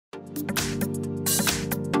Hi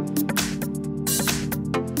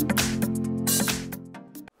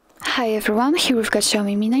everyone, here we've got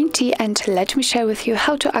Xiaomi Mi 9T and let me share with you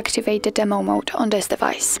how to activate the demo mode on this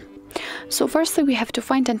device. So firstly we have to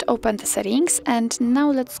find and open the settings, and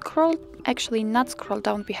now let's scroll, actually not scroll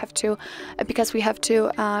down, we have to, because we have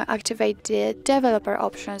to activate the developer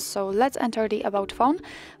options. So let's enter the About phone,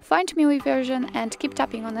 find MIUI version and keep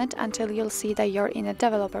tapping on it until you'll see that you're in a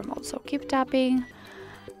developer mode. So keep tapping,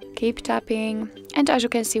 and as you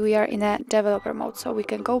can see we are in a developer mode, so we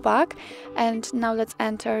can go back and now let's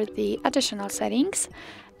enter the additional settings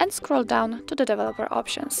and scroll down to the developer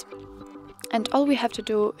options. And all we have to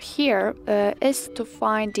do here is to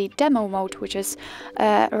find the demo mode, which is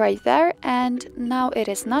right there, and now it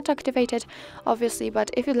is not activated obviously,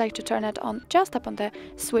 but if you'd like to turn it on, just tap on the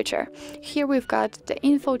switcher. Here we've got the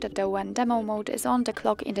info that when demo mode is on, the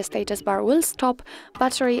clock in the status bar will stop,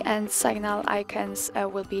 battery and signal icons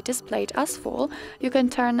will be displayed as full. You can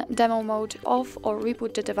turn demo mode off or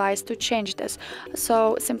reboot the device to change this.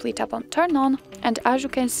 So simply tap on turn on, and as you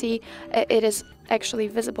can see it is actually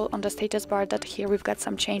visible on the status bar that here we've got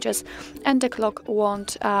some changes and the clock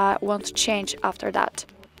won't change after that.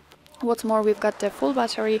 What's more, we've got the full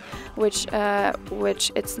battery, which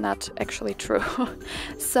it's not actually true.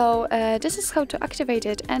 So this is how to activate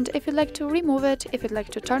it, and if you'd like to remove it, if you'd like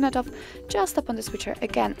to turn it off, just tap on the switcher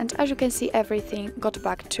again, and as you can see everything got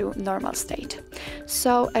back to normal state.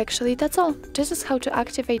 So actually that's all. This is how to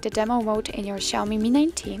activate the demo mode in your Xiaomi Mi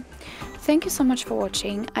 9T. Thank you so much for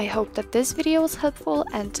watching. I hope that this video was helpful,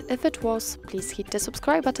 and if it was, please hit the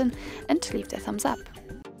subscribe button and leave the thumbs up.